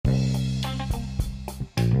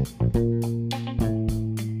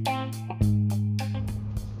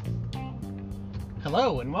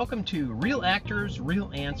Hello, and welcome to Real Actors,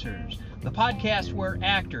 Real Answers, the podcast where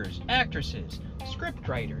actors, actresses,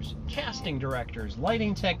 scriptwriters, casting directors,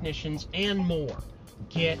 lighting technicians, and more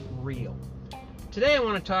get real. Today I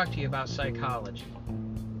want to talk to you about psychology.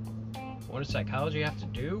 What does psychology have to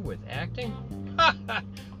do with acting?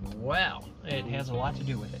 Well, it has a lot to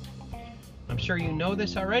do with it. I'm sure you know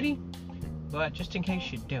this already, but just in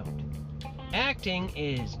case you don't. Acting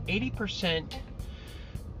is 80%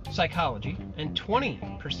 psychology and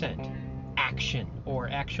 20% action, or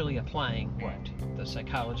actually applying what the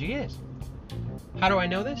psychology is. How do I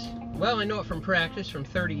know this? Well, I know it from practice, from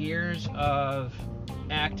 30 years of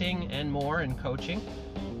acting and more, and coaching.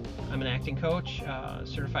 I'm an acting coach,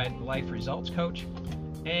 certified life results coach,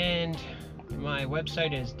 and my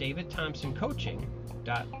website is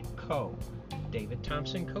davidthompsoncoaching.co.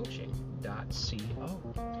 davidthompsoncoaching.co.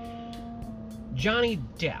 Johnny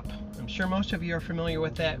Depp. I'm sure most of you are familiar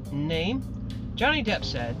with that name. Johnny Depp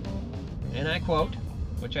said, and I quote,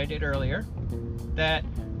 which I did earlier, that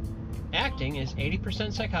acting is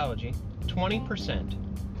 80% psychology, 20%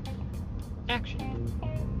 action,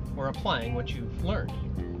 or applying what you've learned.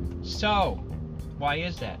 So, why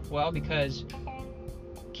is that? Well, because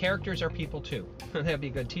characters are people too. That'd be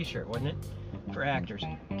a good t-shirt, wouldn't it? For actors.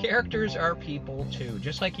 Characters are people too,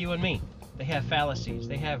 just like you and me. They have fallacies,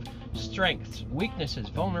 they have strengths, weaknesses,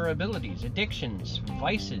 vulnerabilities, addictions,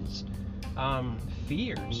 vices,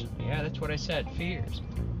 fears. Yeah, that's what I said, fears.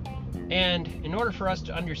 And in order for us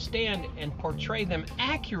to understand and portray them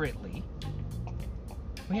accurately,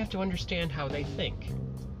 we have to understand how they think.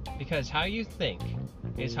 Because how you think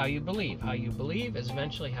is how you believe. How you believe is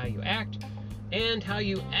eventually how you act. And how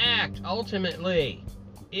you act, ultimately,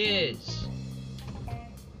 is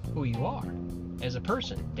who you are as a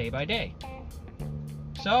person, day by day.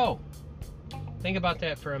 So, think about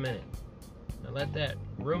that for a minute. Now let that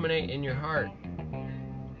ruminate in your heart.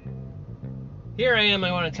 Here I am,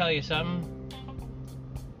 I want to tell you something.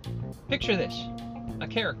 Picture this, a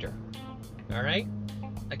character, alright?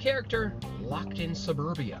 A character locked in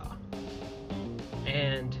suburbia.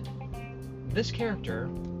 And this character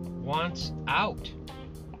wants out.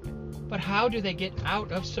 But how do they get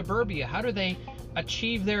out of suburbia? How do they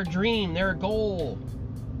achieve their dream, their goal?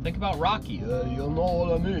 Think about Rocky. You know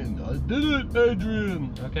what I mean. I did it,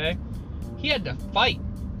 Adrian. Okay? He had to fight.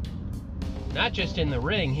 Not just in the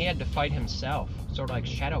ring, he had to fight himself. Sort of like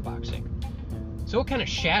shadow boxing. So what kind of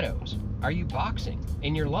shadows are you boxing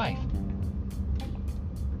in your life?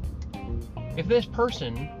 If this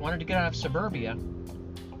person wanted to get out of suburbia,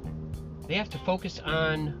 they have to focus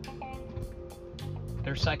on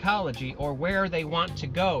their psychology, or where they want to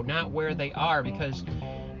go, not where they are, because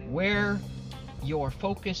where your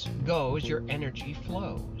focus goes, your energy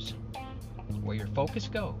flows. Where your focus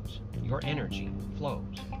goes, your energy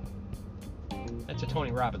flows. That's a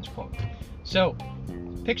Tony Robbins quote. So,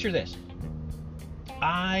 picture this.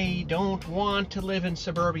 I don't want to live in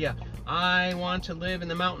suburbia. I want to live in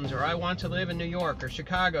the mountains, or I want to live in New York or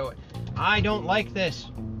Chicago. I don't like this.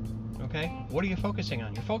 Okay? What are you focusing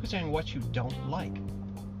on? You're focusing on what you don't like.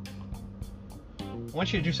 I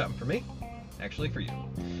want you to do something for me. Actually, for you.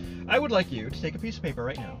 I would like you to take a piece of paper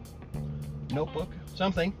right now, notebook,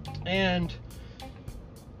 something, and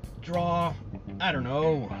draw, I don't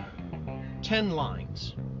know, 10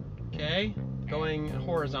 lines, okay? Going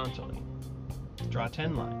horizontally. Draw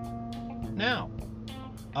 10 lines. Now,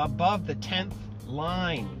 above the 10th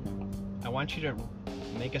line, I want you to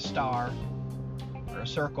make a star or a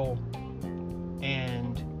circle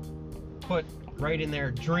and put right in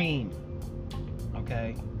there dream.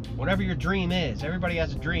 Okay? Whatever your dream is, everybody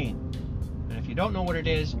has a dream. And if you don't know what it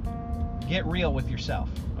is, get real with yourself,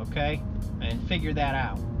 okay? And figure that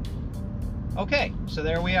out. Okay, so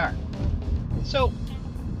there we are. So,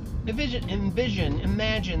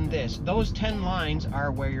 imagine this. Those 10 lines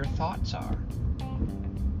are where your thoughts are.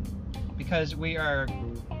 Because we're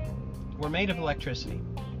made of electricity.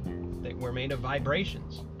 We're made of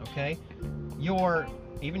vibrations, okay?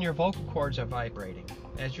 Even your vocal cords are vibrating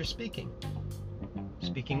as you're speaking.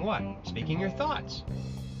 Speaking what? Speaking your thoughts.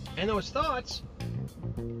 And those thoughts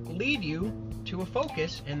lead you to a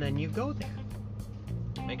focus, and then you go there.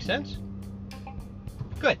 Make sense?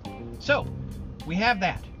 Good. So, we have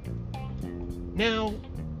that. Now,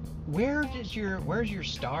 where's your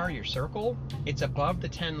star, your circle? It's above the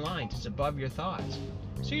 10 lines. It's above your thoughts.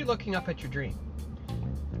 So you're looking up at your dream.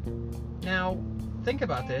 Now, think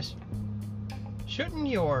about this. Shouldn't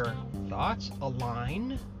your thoughts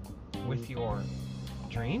align with your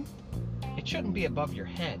dream? It shouldn't be above your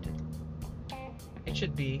head. It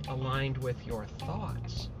should be aligned with your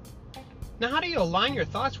thoughts. Now, how do you align your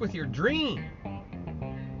thoughts with your dream?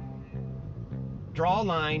 Draw a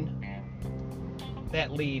line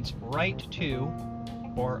that leads right to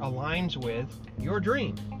or aligns with your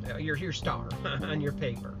dream, your star on your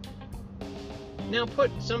paper. Now put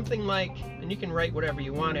something like, and you can write whatever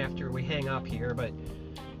you want after we hang up here, but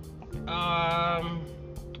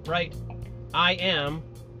write, I am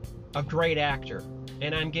a great actor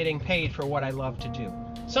and I'm getting paid for what I love to do.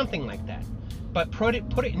 Something like that. But put it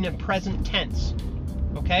in the present tense.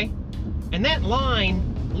 Okay? And that line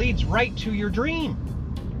leads right to your dream.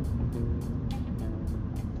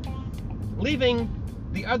 Leaving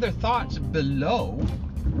the other thoughts below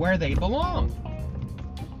where they belong.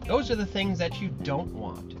 Those are the things that you don't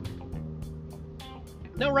want.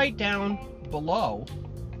 Now write down below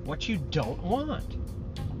what you don't want.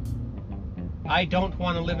 I don't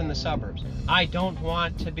want to live in the suburbs. I don't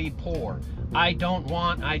want to be poor. I don't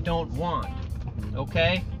want.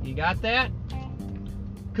 Okay? You got that?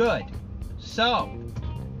 Good. So,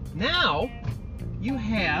 now you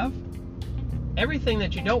have everything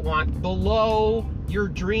that you don't want below your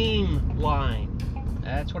dream line.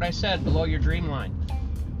 That's what I said, below your dream line.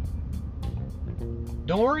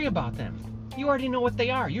 Don't worry about them. You already know what they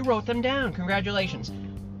are. You wrote them down. Congratulations.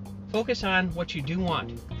 Focus on what you do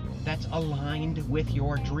want. That's aligned with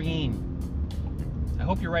your dream. I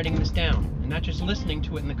hope you're writing this down and not just listening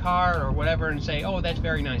to it in the car or whatever and say, oh, that's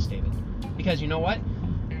very nice, David. Because you know what?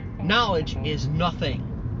 Knowledge is nothing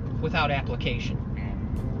without application.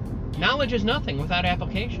 Knowledge is nothing without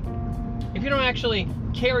application. If you don't actually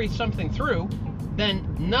carry something through,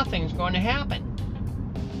 then nothing's going to happen.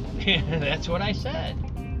 That's what I said.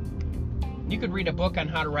 You could read a book on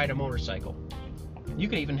how to ride a motorcycle. You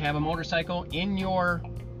could even have a motorcycle in your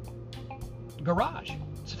garage.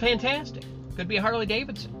 It's fantastic. Could be a Harley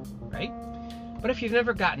Davidson, right? But if you've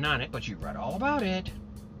never gotten on it, but you've read all about it,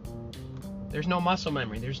 there's no muscle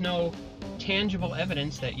memory. There's no tangible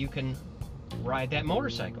evidence that you can ride that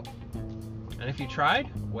motorcycle. And if you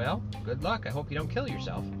tried, well, good luck. I hope you don't kill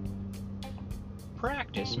yourself.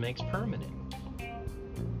 Practice makes permanent.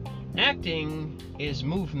 Acting is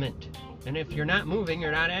movement. And if you're not moving,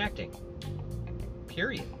 you're not acting.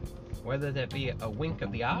 Period. Whether that be a wink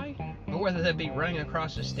of the eye, or whether that be running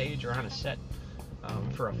across a stage or on a set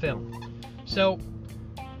for a film. So,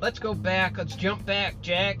 let's go back. Let's jump back,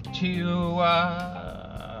 Jack, to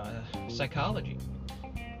psychology.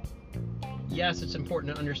 Yes, it's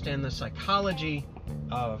important to understand the psychology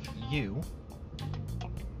of you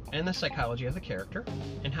and the psychology of the character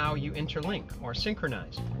and how you interlink or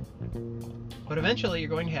synchronize. But eventually you're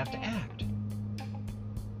going to have to act.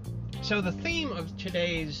 So the theme of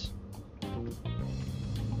today's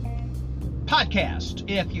podcast,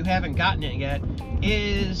 if you haven't gotten it yet,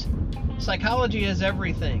 is psychology is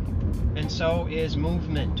everything, and so is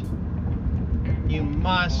movement. You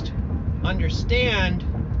must understand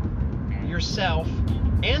yourself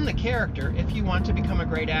and the character if you want to become a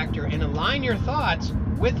great actor, and align your thoughts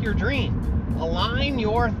with your dream. Align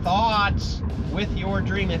your thoughts with your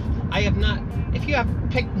dream. If you have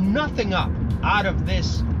picked nothing up out of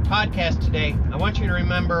this podcast today, I want you to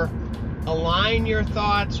remember, align your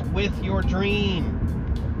thoughts with your dream.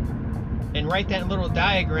 And write that little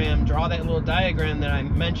diagram, draw that little diagram that I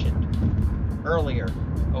mentioned earlier,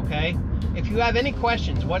 okay? If you have any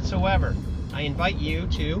questions whatsoever, I invite you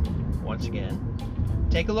to, once again,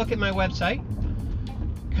 take a look at my website,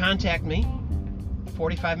 contact me,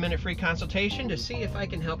 45-minute free consultation to see if I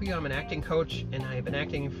can help you. I'm an acting coach, and I've been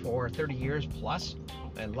acting for 30 years plus.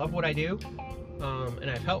 I love what I do, and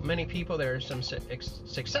I've helped many people. There are some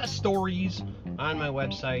success stories on my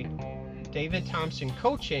website,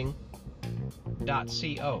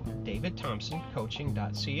 davidthompsoncoaching.co.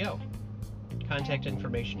 davidthompsoncoaching.co. Contact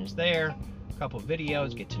information is there. A couple of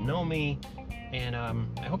videos, get to know me, and I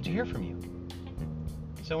hope to hear from you.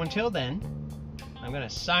 So until then, I'm going to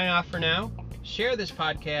sign off for now. Share this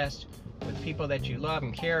podcast with people that you love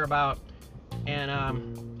and care about, and I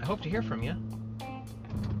hope to hear from you.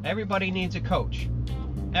 Everybody needs a coach.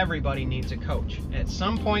 Everybody needs a coach. At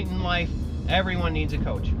some point in life, everyone needs a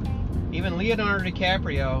coach. Even Leonardo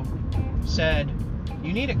DiCaprio said,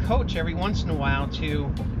 you need a coach every once in a while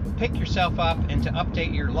to pick yourself up and to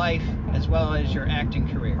update your life as well as your acting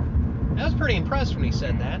career. I was pretty impressed when he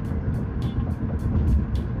said that.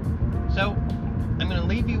 So, I'm going to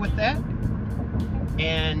leave you with that.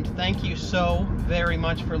 And thank you so very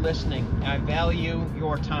much for listening. I value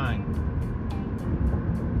your time.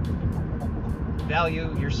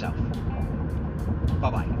 Value yourself.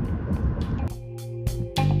 Bye-bye.